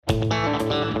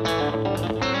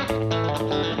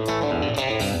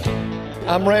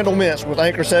I'm Randall Mintz with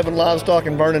Anchor 7 Livestock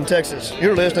in Vernon, Texas.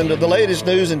 You're listening to the latest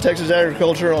news in Texas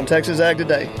agriculture on Texas Ag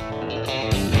Today.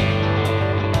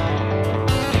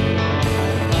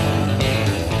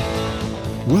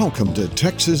 Welcome to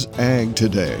Texas Ag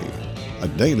Today, a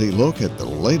daily look at the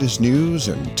latest news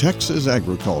in Texas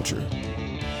agriculture.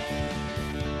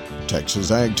 Texas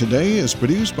Ag Today is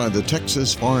produced by the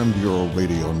Texas Farm Bureau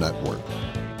Radio Network,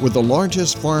 with the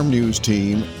largest farm news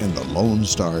team in the Lone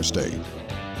Star State.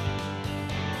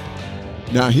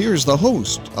 Now here's the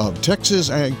host of Texas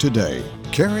Ag Today,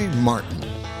 Carrie Martin.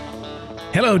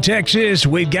 Hello, Texas.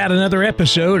 We've got another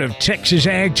episode of Texas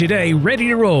Ag Today ready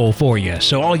to roll for you.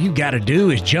 So all you got to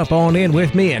do is jump on in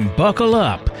with me and buckle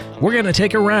up. We're going to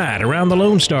take a ride around the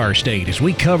Lone Star State as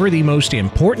we cover the most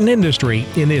important industry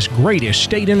in this greatest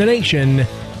state in the nation,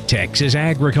 Texas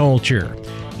agriculture.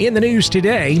 In the news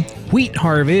today, wheat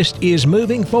harvest is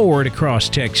moving forward across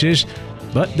Texas,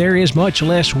 but there is much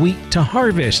less wheat to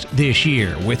harvest this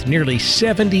year, with nearly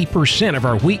 70% of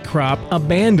our wheat crop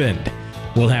abandoned.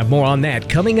 We'll have more on that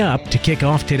coming up to kick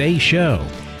off today's show.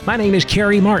 My name is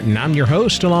Carrie Martin. I'm your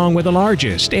host, along with the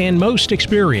largest and most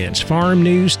experienced farm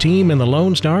news team in the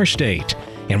Lone Star State.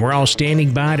 And we're all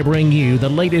standing by to bring you the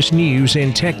latest news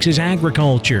in Texas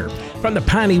agriculture, from the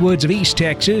piney woods of East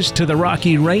Texas to the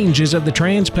rocky ranges of the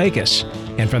Trans-Pecos,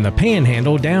 and from the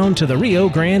Panhandle down to the Rio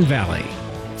Grande Valley.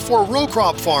 For row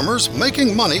crop farmers,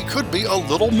 making money could be a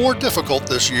little more difficult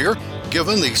this year,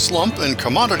 given the slump in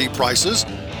commodity prices.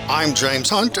 I'm James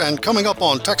Hunt, and coming up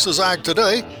on Texas Ag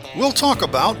Today, we'll talk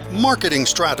about marketing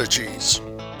strategies.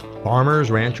 Farmers,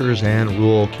 ranchers, and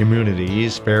rural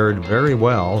communities fared very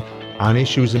well on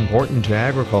issues important to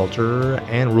agriculture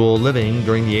and rural living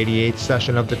during the 88th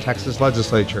session of the Texas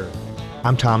legislature.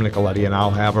 I'm Tom Nicoletti, and I'll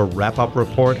have a wrap-up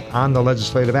report on the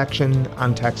legislative action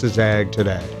on Texas Ag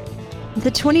Today.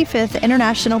 The 25th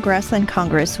International Grassland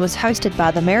Congress was hosted by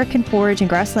the American Forage and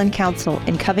Grassland Council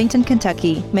in Covington,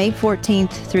 Kentucky, May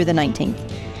 14th through the 19th.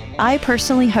 I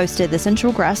personally hosted the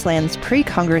Central Grasslands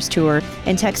pre-Congress tour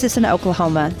in Texas and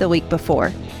Oklahoma the week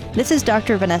before. This is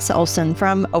Dr. Vanessa Olson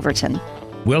from Overton.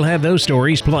 We'll have those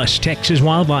stories plus Texas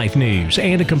wildlife news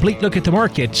and a complete look at the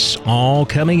markets all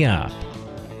coming up.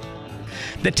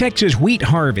 The Texas wheat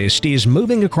harvest is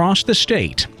moving across the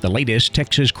state. The latest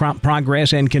Texas Crop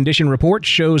Progress and Condition Report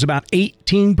shows about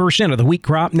 18% of the wheat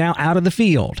crop now out of the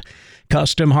field.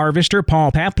 Custom harvester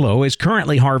Paul Paplow is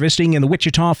currently harvesting in the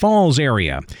Wichita Falls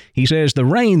area. He says the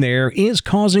rain there is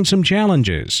causing some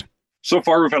challenges. So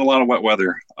far, we've had a lot of wet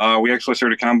weather. We actually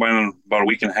started combining about a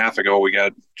week and a half ago. We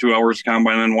got 2 hours of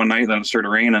combining one night, then it started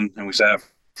raining, and we sat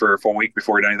for a full week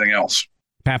before we did anything else.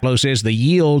 Paplow says the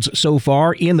yields so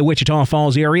far in the Wichita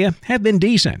Falls area have been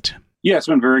decent. Yeah, it's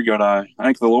been very good. I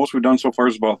think the lowest we've done so far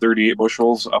is about 38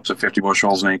 bushels, up to 50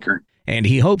 bushels an acre. And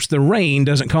he hopes the rain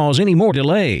doesn't cause any more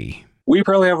delay. We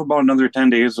probably have about another 10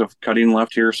 days of cutting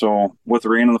left here, so with the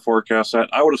rain in the forecast,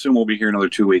 I would assume we'll be here another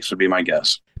 2 weeks would be my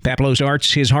guess. Paplow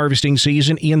starts his harvesting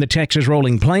season in the Texas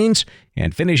Rolling Plains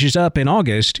and finishes up in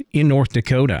August in North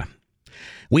Dakota.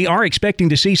 We are expecting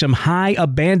to see some high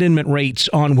abandonment rates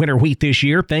on winter wheat this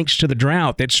year thanks to the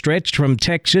drought that stretched from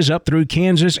Texas up through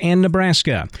Kansas and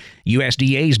Nebraska.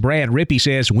 USDA's Brad Rippey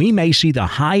says we may see the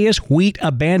highest wheat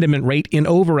abandonment rate in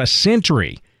over a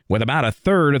century, with about a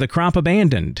third of the crop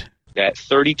abandoned. That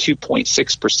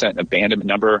 32.6% abandonment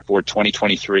number for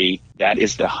 2023, that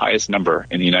is the highest number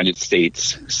in the United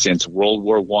States since World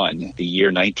War I. The year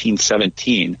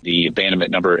 1917, the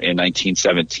abandonment number in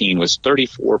 1917 was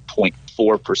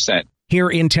 34.4%. Here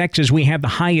in Texas, we have the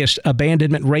highest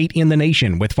abandonment rate in the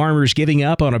nation, with farmers giving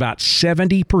up on about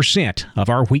 70% of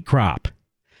our wheat crop.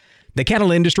 The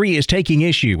cattle industry is taking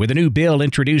issue with a new bill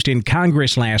introduced in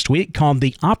Congress last week called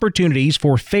the Opportunities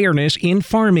for Fairness in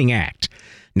Farming Act.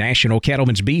 National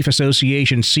Cattlemen's Beef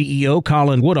Association CEO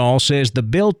Colin Woodall says the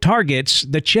bill targets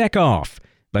the checkoff,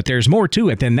 but there's more to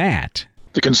it than that.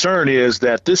 The concern is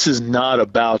that this is not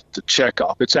about the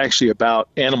checkoff. It's actually about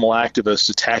animal activists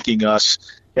attacking us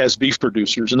as beef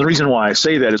producers. And the reason why I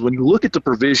say that is when you look at the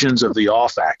provisions of the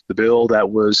OFF Act, the bill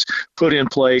that was put in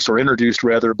place or introduced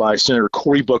rather by Senator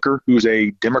Cory Booker, who's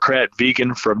a Democrat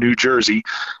vegan from New Jersey,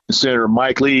 and Senator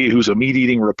Mike Lee, who's a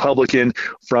meat-eating Republican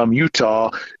from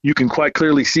Utah, you can quite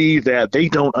clearly see that they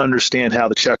don't understand how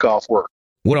the checkoff works.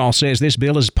 Woodall says this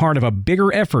bill is part of a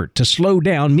bigger effort to slow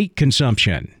down meat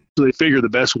consumption. So they figure the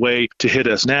best way to hit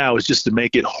us now is just to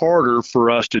make it harder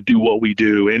for us to do what we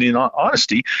do. And in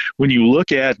honesty, when you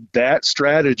look at that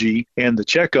strategy and the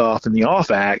checkoff and the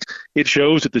off act, it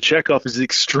shows that the checkoff is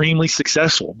extremely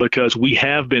successful because we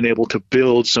have been able to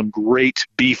build some great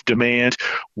beef demand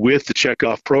with the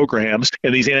checkoff programs.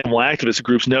 And these animal activist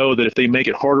groups know that if they make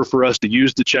it harder for us to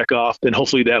use the checkoff, then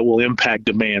hopefully that will impact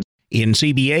demand. In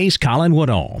CBA's Colin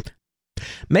Woodall.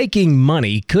 Making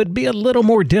money could be a little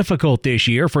more difficult this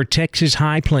year for Texas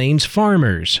High Plains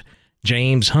farmers.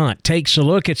 James Hunt takes a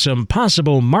look at some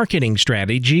possible marketing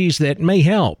strategies that may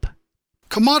help.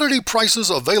 Commodity prices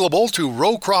available to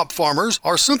row crop farmers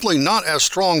are simply not as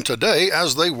strong today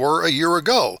as they were a year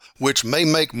ago, which may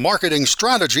make marketing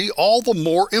strategy all the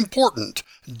more important.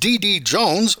 D.D.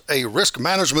 Jones, a risk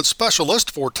management specialist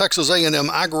for Texas A&M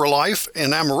AgriLife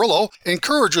in Amarillo,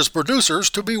 encourages producers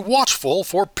to be watchful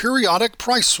for periodic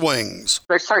price swings.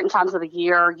 There's certain times of the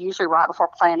year, usually right before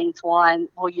planting's one.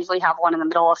 We'll usually have one in the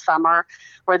middle of summer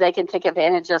where they can take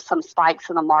advantage of some spikes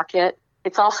in the market.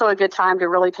 It's also a good time to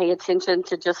really pay attention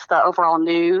to just the overall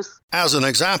news. As an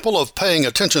example of paying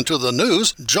attention to the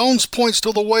news, Jones points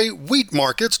to the way wheat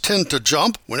markets tend to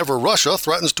jump whenever Russia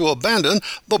threatens to abandon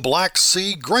the Black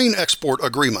Sea grain export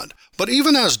agreement. But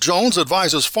even as Jones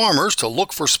advises farmers to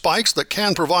look for spikes that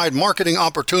can provide marketing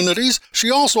opportunities, she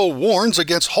also warns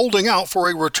against holding out for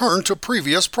a return to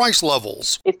previous price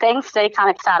levels. If things stay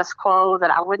kind of status quo, then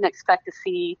I wouldn't expect to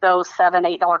see those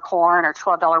 $7, $8 corn or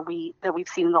 $12 wheat that we've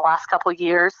seen in the last couple of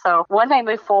years. So when they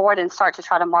move forward and start to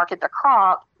try to market the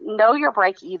crop, know your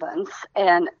break-evens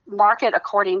and market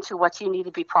according to what you need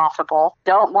to be profitable.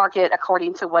 Don't market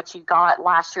according to what you got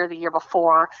last year, the year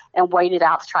before, and wait it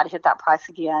out to try to hit that price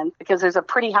again, because there's a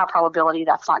pretty high probability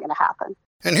that's not going to happen.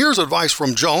 And here's advice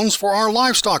from Jones for our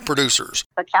livestock producers.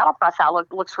 The cattle price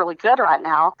outlook looks really good right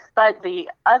now, but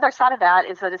the other side of that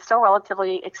is that it's still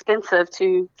relatively expensive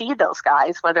to feed those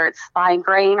guys, whether it's buying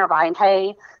grain or buying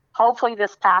hay. Hopefully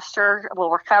this pasture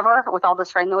will recover with all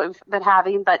this rain that we've been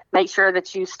having, but make sure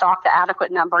that you stock the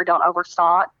adequate number, don't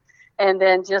overstock. And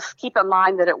then just keep in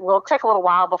mind that it will take a little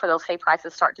while before those hay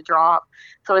prices start to drop.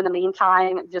 So in the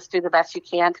meantime, just do the best you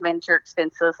can to manage your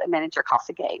expenses and manage your cost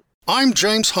of gain. I'm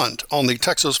James Hunt on the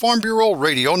Texas Farm Bureau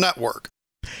Radio Network.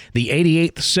 The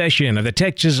 88th session of the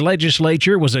Texas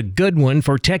legislature was a good one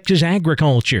for Texas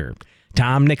agriculture.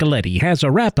 Tom Nicoletti has a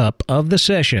wrap-up of the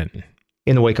session.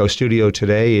 In the Waco studio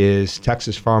today is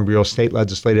Texas Farm Bureau State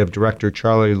Legislative Director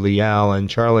Charlie Leal. And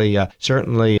Charlie,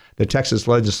 certainly the Texas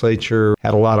legislature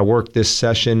had a lot of work this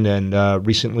session and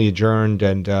recently adjourned,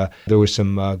 and there was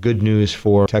some good news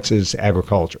for Texas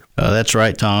agriculture. That's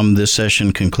right, Tom. This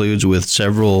session concludes with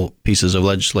several pieces of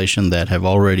legislation that have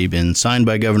already been signed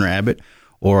by Governor Abbott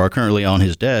or are currently on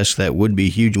his desk that would be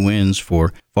huge wins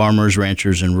for farmers,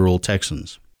 ranchers, and rural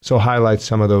Texans. So highlight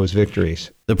some of those victories.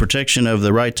 The protection of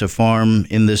the right to farm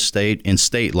in this state, in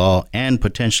state law, and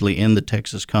potentially in the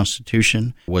Texas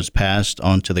Constitution was passed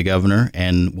on to the governor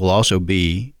and will also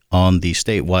be on the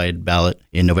statewide ballot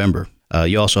in November.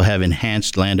 You also have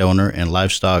enhanced landowner and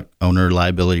livestock owner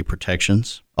liability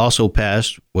protections. Also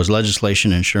passed was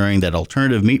legislation ensuring that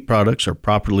alternative meat products are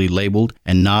properly labeled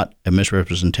and not a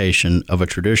misrepresentation of a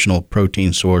traditional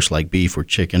protein source like beef or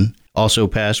chicken. Also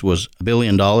passed was $1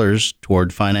 billion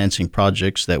toward financing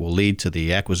projects that will lead to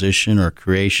the acquisition or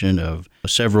creation of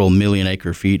several million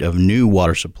acre feet of new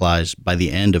water supplies by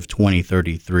the end of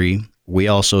 2033. We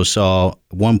also saw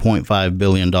 $1.5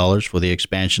 billion for the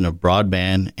expansion of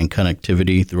broadband and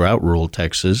connectivity throughout rural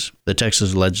Texas. The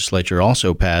Texas legislature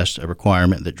also passed a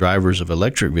requirement that drivers of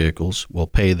electric vehicles will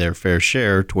pay their fair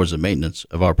share towards the maintenance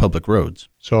of our public roads.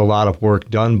 So a lot of work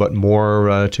done, but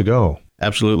more to go.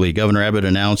 Absolutely. Governor Abbott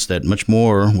announced that much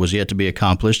more was yet to be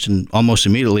accomplished and almost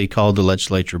immediately called the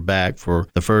legislature back for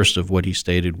the first of what he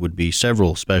stated would be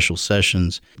several special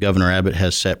sessions. Governor Abbott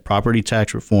has set property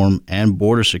tax reform and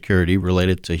border security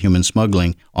related to human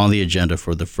smuggling on the agenda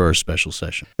for the first special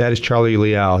session. That is Charlie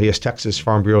Leal. He is Texas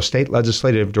Farm Bureau State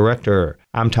Legislative Director.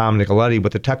 I'm Tom Nicoletti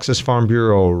with the Texas Farm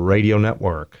Bureau Radio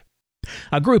Network.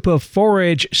 A group of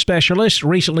forage specialists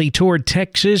recently toured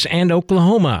Texas and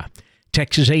Oklahoma.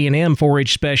 Texas A&M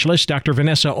forage specialist Dr.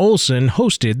 Vanessa Olson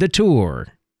hosted the tour.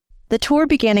 The tour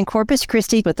began in Corpus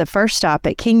Christi with the first stop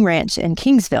at King Ranch in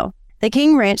Kingsville. The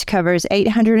King Ranch covers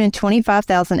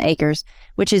 825,000 acres,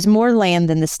 which is more land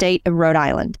than the state of Rhode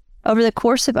Island. Over the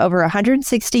course of over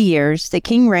 160 years, the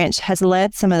King Ranch has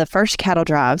led some of the first cattle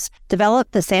drives,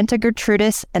 developed the Santa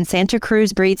Gertrudis and Santa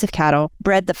Cruz breeds of cattle,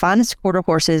 bred the finest quarter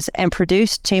horses, and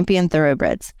produced champion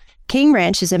thoroughbreds. King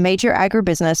Ranch is a major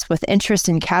agribusiness with interest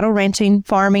in cattle ranching,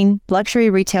 farming, luxury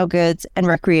retail goods, and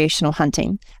recreational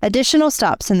hunting. Additional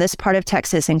stops in this part of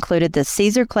Texas included the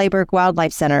Caesar Clayburgh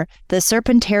Wildlife Center, the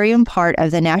Serpentarium part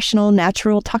of the National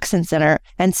Natural Toxin Center,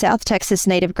 and South Texas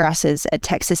native grasses at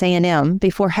Texas A&M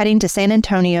before heading to San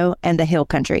Antonio and the Hill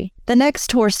Country. The next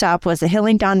tour stop was the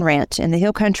Hillingdon Ranch in the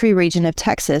Hill Country region of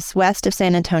Texas, west of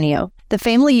San Antonio. The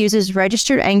family uses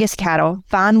registered Angus cattle,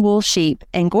 fine wool sheep,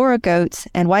 Angora goats,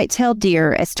 and white-tailed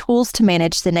deer as tools to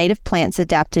manage the native plants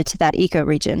adapted to that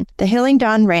ecoregion. The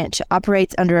Hillingdon Ranch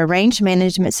operates under a range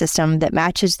management system that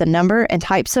matches the number and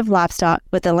types of livestock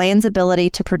with the land's ability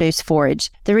to produce forage.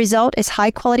 The result is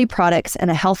high-quality products and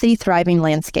a healthy, thriving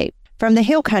landscape. From the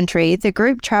Hill Country, the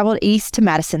group traveled east to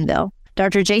Madisonville.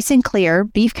 Dr. Jason Clear,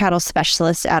 beef cattle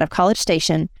specialist out of College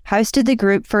Station, hosted the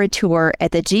group for a tour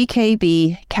at the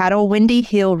GKB Cattle Windy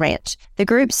Hill Ranch. The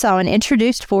group saw an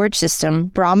introduced forage system,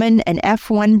 Brahman and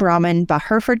F1 Brahman by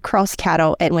Hereford Cross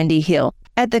Cattle at Windy Hill.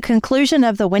 At the conclusion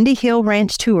of the Windy Hill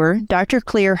Ranch tour, Dr.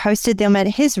 Clear hosted them at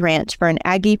his ranch for an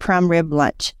Aggie prime rib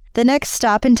lunch. The next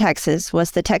stop in Texas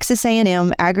was the Texas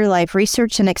A&M AgriLife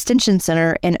Research and Extension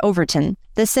Center in Overton.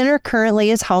 The center currently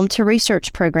is home to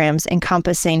research programs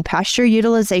encompassing pasture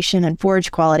utilization and forage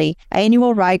quality,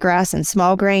 annual ryegrass and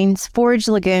small grains, forage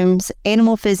legumes,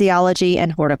 animal physiology,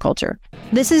 and horticulture.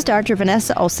 This is Dr.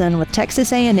 Vanessa Olson with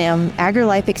Texas A&M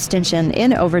AgriLife Extension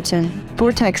in Overton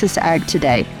for Texas Ag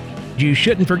Today. You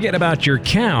shouldn't forget about your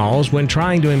cows when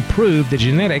trying to improve the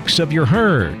genetics of your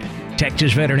herd.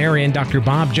 Texas veterinarian Dr.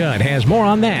 Bob Judd has more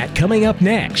on that coming up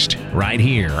next, right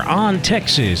here on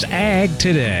Texas Ag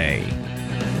Today.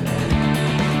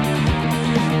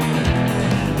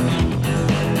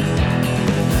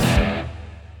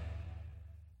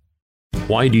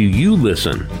 Why do you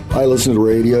listen? I listen to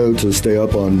radio to stay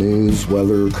up on news,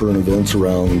 weather, current events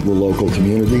around the local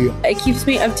community. It keeps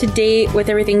me up to date with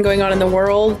everything going on in the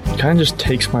world. It kind of just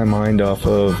takes my mind off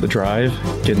of the drive,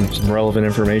 getting some relevant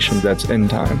information that's in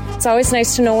time. It's always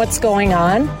nice to know what's going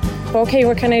on. Okay,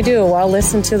 what can I do? Well,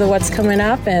 listen to what's coming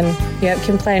up and you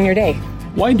can plan your day.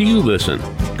 Why do you listen?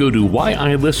 Go to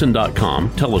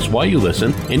whyilisten.com, tell us why you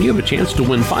listen, and you have a chance to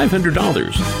win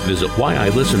 $500. Visit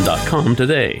whyilisten.com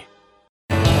today.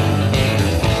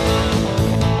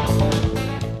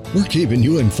 We're keeping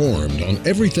you informed on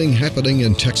everything happening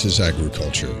in Texas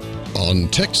agriculture on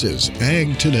Texas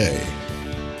Ag Today.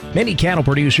 Many cattle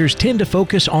producers tend to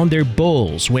focus on their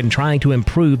bulls when trying to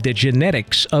improve the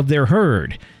genetics of their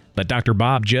herd. But Dr.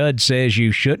 Bob Judd says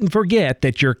you shouldn't forget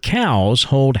that your cows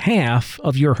hold half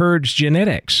of your herd's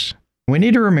genetics. We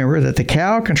need to remember that the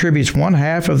cow contributes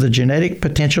 1/2 of the genetic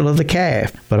potential of the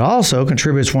calf, but also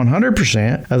contributes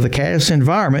 100% of the calf's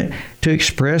environment to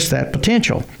express that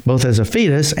potential, both as a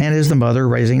fetus and as the mother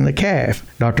raising the calf.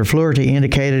 Dr. Fluharty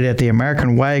indicated at the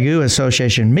American Wagyu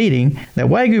Association meeting that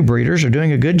Wagyu breeders are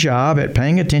doing a good job at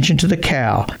paying attention to the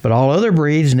cow, but all other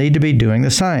breeds need to be doing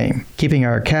the same. Keeping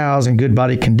our cows in good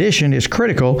body condition is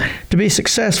critical to be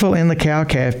successful in the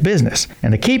cow-calf business,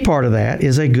 and a key part of that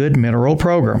is a good mineral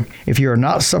program. If you are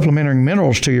not supplementing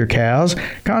minerals to your cows,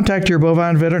 contact your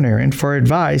bovine veterinarian for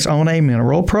advice on a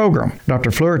mineral program.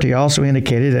 Dr. Fluharty also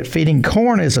indicated that feeding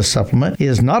corn as a supplement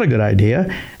is not a good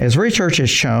idea, as research has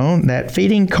shown that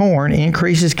feeding corn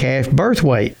increases calf birth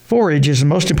weight. Forage is the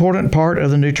most important part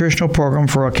of the nutritional program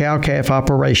for a cow-calf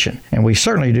operation, and we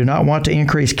certainly do not want to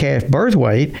increase calf birth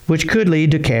weight, which could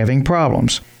lead to calving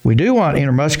problems. We do want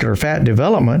intermuscular fat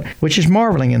development, which is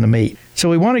marbling in the meat. So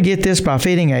we want to get this by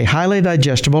feeding a highly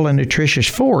digestible and nutritious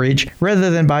forage rather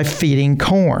than by feeding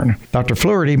corn. Dr.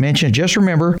 Fluharty mentioned, just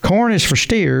remember, corn is for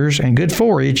steers and good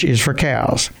forage is for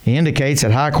cows. He indicates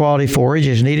that high-quality forage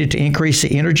is needed to increase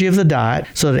the energy of the diet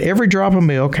so that every drop of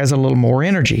milk has a little more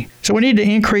energy. So we need to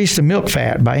increase the milk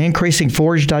fat by increasing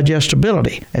forage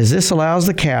digestibility, as this allows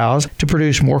the cows to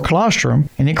produce more colostrum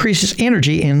and increases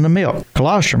energy in the milk.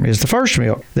 Colostrum is the first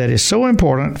milk that is so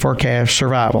important for calf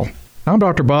survival. I'm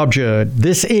Dr. Bob Judd.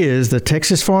 This is the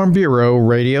Texas Farm Bureau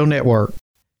Radio Network.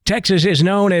 Texas is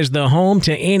known as the home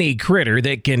to any critter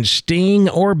that can sting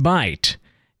or bite.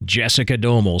 Jessica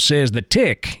Domel says the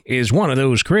tick is one of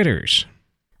those critters.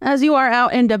 As you are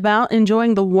out and about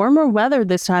enjoying the warmer weather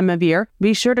this time of year,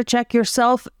 be sure to check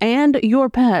yourself and your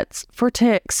pets for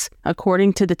ticks.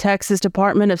 According to the Texas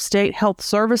Department of State Health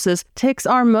Services, ticks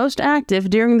are most active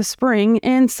during the spring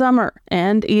and summer.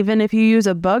 And even if you use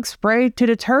a bug spray to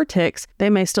deter ticks,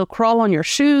 they may still crawl on your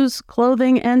shoes,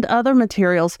 clothing, and other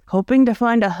materials, hoping to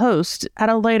find a host at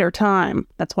a later time.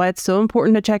 That's why it's so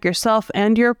important to check yourself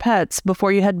and your pets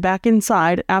before you head back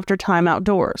inside after time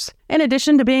outdoors. In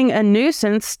addition to being a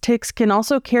nuisance, ticks can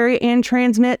also carry and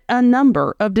transmit a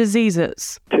number of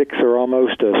diseases. Ticks are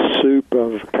almost a soup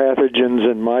of pathogens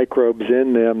and microbes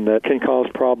in them that can cause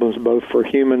problems both for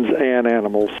humans and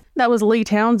animals. That was Lee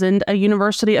Townsend, a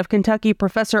University of Kentucky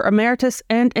professor emeritus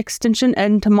and extension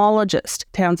entomologist.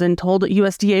 Townsend told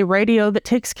USDA Radio that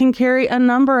ticks can carry a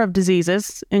number of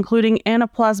diseases, including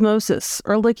anaplasmosis,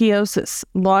 ehrlichiosis,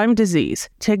 Lyme disease,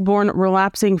 tick-borne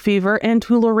relapsing fever, and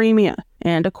tularemia.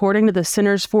 And according to the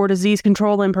Centers for Disease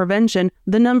Control and Prevention,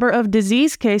 the number of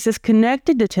disease cases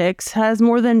connected to ticks has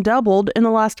more than doubled in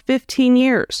the last 15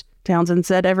 years. Townsend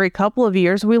said every couple of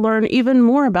years we learn even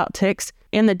more about ticks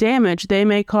and the damage they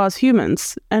may cause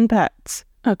humans and pets.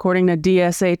 According to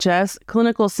DSHS,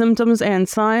 clinical symptoms and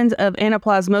signs of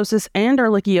anaplasmosis and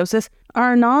ehrlichiosis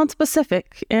are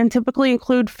nonspecific and typically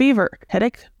include fever,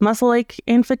 headache, muscle ache,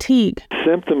 and fatigue.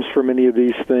 Symptoms for many of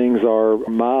these things are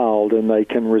mild and they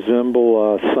can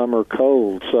resemble a summer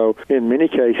cold. So in many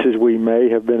cases, we may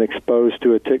have been exposed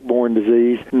to a tick-borne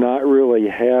disease, not really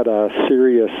had a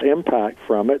serious impact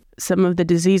from it. Some of the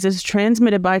diseases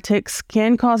transmitted by ticks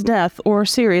can cause death or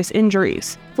serious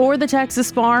injuries. For the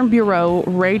Texas Farm Bureau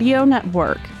Radio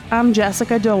Network, I'm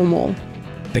Jessica Domel.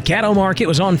 The cattle market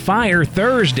was on fire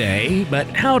Thursday, but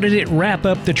how did it wrap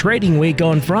up the trading week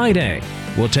on Friday?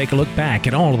 We'll take a look back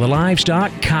at all of the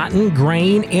livestock, cotton,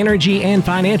 grain, energy, and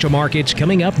financial markets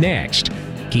coming up next.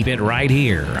 Keep it right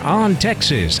here on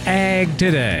Texas Ag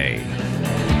Today.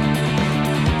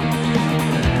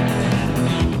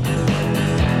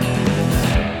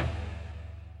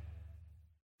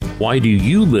 Why do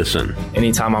you listen?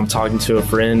 Anytime I'm talking to a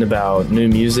friend about new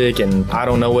music and I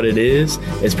don't know what it is,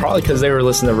 it's probably because they were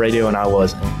listening to radio and I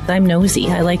wasn't. I'm nosy.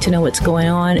 I like to know what's going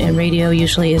on, and radio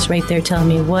usually is right there telling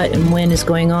me what and when is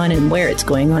going on and where it's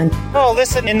going on. Oh,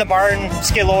 listen in the barn,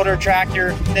 skid loader,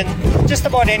 tractor, then just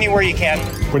about anywhere you can.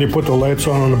 When you put the lights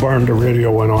on in the barn, the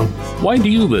radio went on. Why do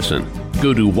you listen?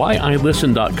 Go to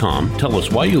whyilisten.com, tell us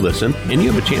why you listen, and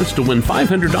you have a chance to win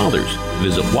 $500.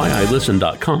 Visit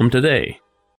whyilisten.com today.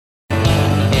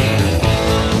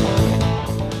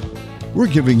 We're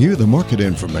giving you the market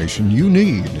information you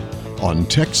need on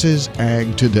Texas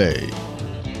Ag Today.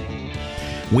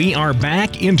 We are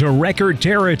back into record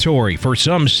territory for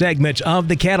some segments of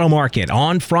the cattle market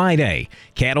on Friday.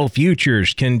 Cattle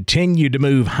futures continue to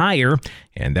move higher,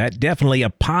 and that's definitely a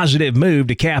positive move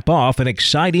to cap off an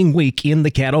exciting week in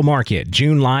the cattle market.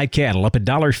 June live cattle up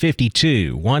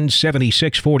 $1.52,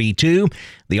 176.42.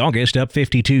 The August up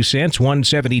 52 cents,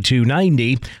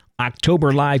 172.90.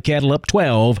 October live cattle up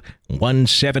 12,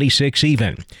 176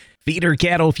 even. Feeder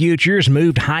cattle futures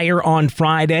moved higher on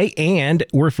Friday, and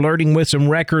we're flirting with some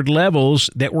record levels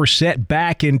that were set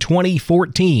back in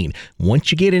 2014.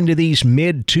 Once you get into these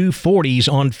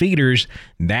mid-240s on feeders,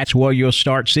 that's where you'll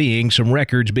start seeing some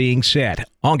records being set.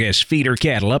 August feeder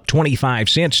cattle up 25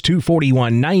 cents,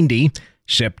 241.90.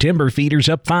 September feeders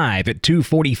up 5 at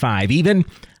 245 even.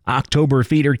 October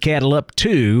feeder cattle up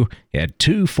 2 at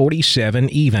 247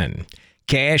 even.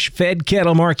 Cash fed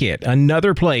cattle market,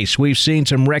 another place we've seen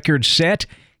some records set.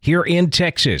 Here in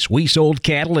Texas, we sold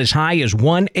cattle as high as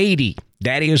 $180.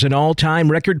 That is an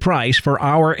all-time record price for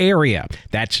our area.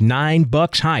 That's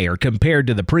 $9 higher compared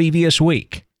to the previous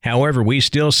week. However, we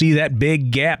still see that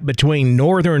big gap between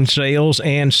northern sales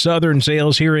and southern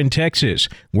sales here in Texas.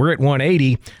 We're at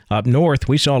 $180. Up north,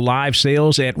 we saw live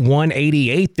sales at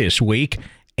 $188 this week.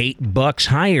 $8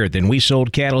 higher than we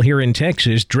sold cattle here in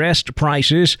Texas. Dressed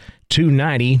prices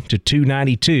 $290 to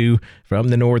 $292 from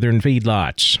the northern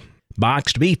feedlots.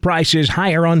 Boxed beef prices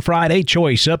higher on Friday.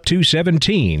 Choice up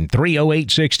 $217,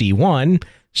 $308.61.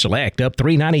 Select up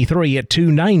 $393 at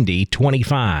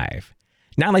 $290.25.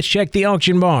 Now let's check the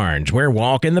auction barns. We're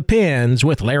walking the pens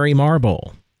with Larry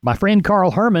Marble. My friend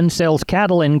Carl Herman sells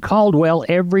cattle in Caldwell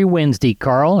every Wednesday.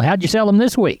 Carl, how'd you sell them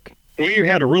this week? We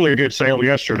had a really good sale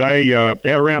yesterday. They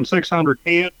had around 600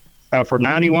 head for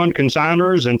 91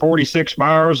 consigners and 46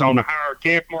 buyers on the higher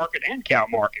calf market and cow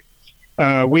market.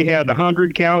 We had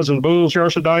 100 cows and bulls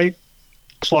yesterday.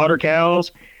 Slaughter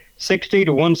cows, 60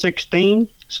 to 116.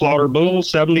 Slaughter bulls,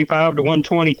 75 to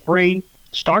 123.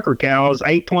 Stocker cows,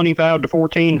 825 to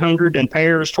 1400, and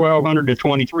pairs, 1200 to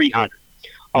 2300.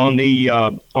 On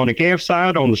the calf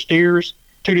side, on the steers,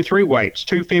 2 to 3 weights,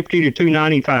 250 to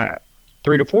 295.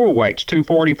 3 to 4 weights,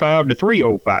 245 to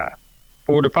 305.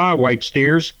 4 to 5 weight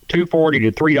steers, $240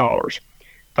 to $3.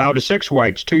 5 to 6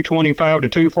 weights, 225 to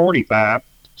 245.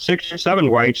 6 to 7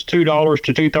 weights, $2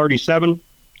 to 237.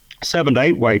 7 to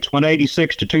 8 weights,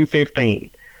 186 to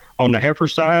 215. On the heifer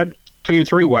side, 2 to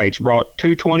 3 weights brought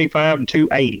 225 to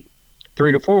 280.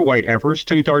 3 to 4 weight heifers,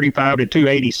 235 to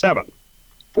 287.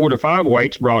 4 to 5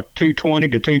 weights brought 220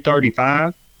 to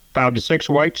 235. 5 to 6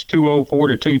 weights, 204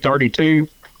 to 232.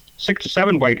 6 to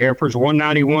 7 weight heifers,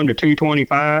 191 to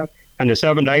 225. And the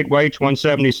 7 to 8 weights,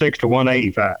 176 to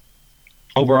 185.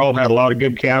 Overall, had a lot of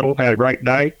good cattle, had a great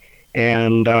day.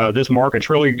 And this market's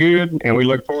really good, and we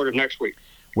look forward to next week.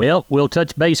 Well, we'll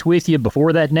touch base with you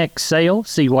before that next sale,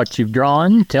 see what you've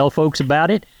drawn, tell folks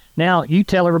about it. Now, you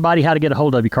tell everybody how to get a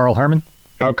hold of you, Carl Herman.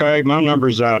 Okay, my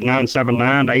number's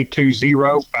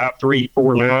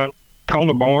 979-820-5349. Call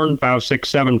the barn,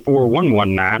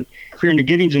 567-4119. If you're in the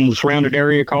Giddings and the surrounded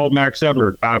area, call Max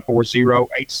Ebner at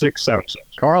 540-8676.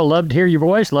 Carl, love to hear your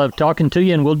voice, love talking to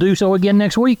you, and we'll do so again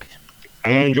next week.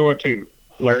 I enjoy it too.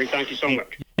 Larry, thank you so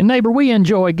much. And neighbor, we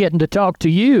enjoy getting to talk to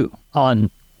you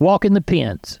on Walking the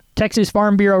Pens. Texas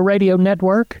Farm Bureau Radio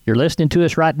Network. You're listening to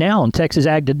us right now on Texas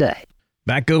Ag Today.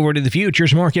 Back over to the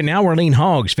futures market now, where lean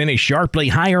hogs finished sharply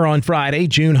higher on Friday.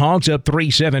 June hogs up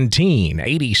 317,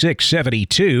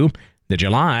 86.72. The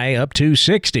July up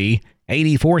 260,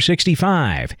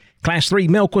 84.65. Class 3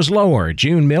 milk was lower.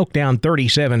 June milk down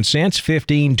 37 cents,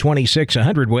 15.26 a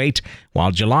hundredweight,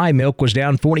 while July milk was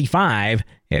down 45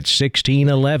 at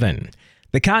 16.11.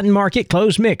 The cotton market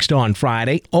closed mixed on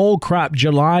Friday. Old crop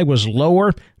July was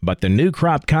lower, but the new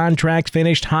crop contract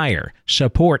finished higher.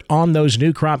 Support on those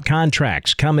new crop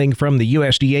contracts coming from the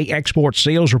USDA export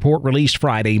sales report released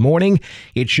Friday morning.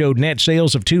 It showed net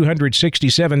sales of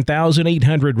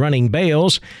 267,800 running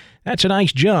bales. That's a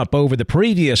nice jump over the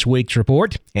previous week's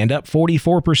report and up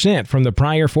 44% from the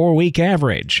prior 4-week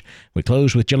average. We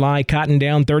closed with July cotton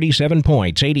down 37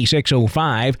 points,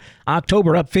 86.05.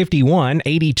 October up 51,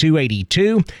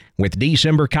 82.82. With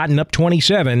December cotton up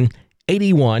 27,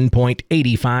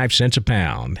 81.85 cents a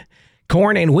pound.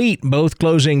 Corn and wheat both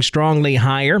closing strongly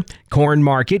higher. Corn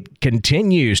market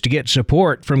continues to get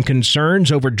support from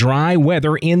concerns over dry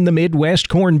weather in the Midwest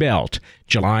Corn Belt.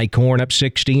 July corn up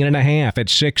 16.5 at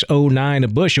 6.09 a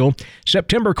bushel.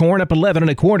 September corn up 11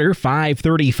 1/4,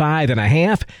 5.35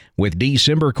 1/2. With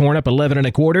December corn up 11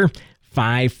 1/4,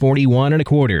 5.41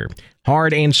 1/4.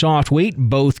 Hard and soft wheat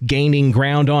both gaining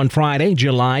ground on Friday.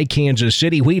 July Kansas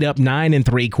City wheat up 9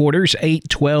 3/4,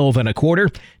 8.12 1/4.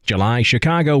 July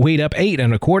Chicago wheat up 8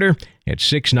 1/4 at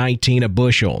 6.19 a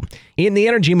bushel. In the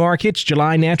energy markets,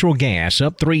 July natural gas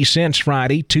up 3 cents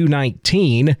Friday,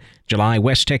 2.19. July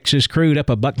West Texas crude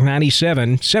up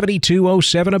 $1.97,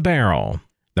 72.07 a barrel.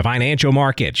 The financial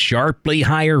markets sharply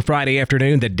higher Friday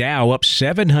afternoon. The Dow up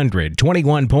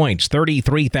 721 points,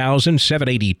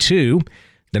 33,782.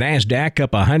 The NASDAQ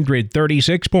up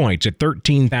 136 points at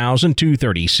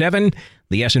 13,237.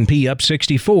 The S&P up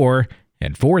 64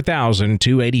 at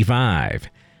 4,285.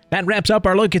 That wraps up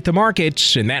our look at the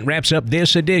markets, and that wraps up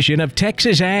this edition of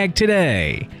Texas Ag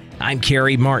Today. I'm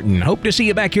Kerry Martin. Hope to see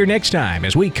you back here next time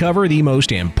as we cover the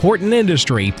most important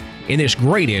industry in this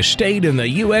greatest state in the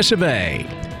U.S. of A.,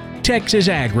 Texas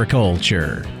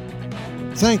agriculture.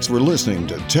 Thanks for listening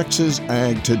to Texas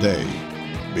Ag Today.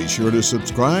 Be sure to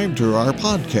subscribe to our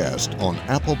podcast on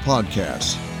Apple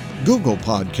Podcasts, Google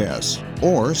Podcasts,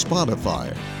 or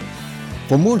Spotify.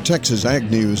 For more Texas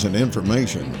Ag news and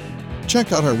information,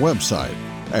 check out our website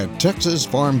at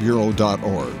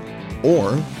texasfarmbureau.org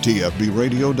or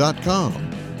tfbradio.com.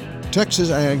 Texas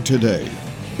Ag Today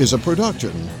is a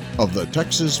production of the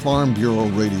Texas Farm Bureau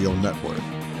Radio Network.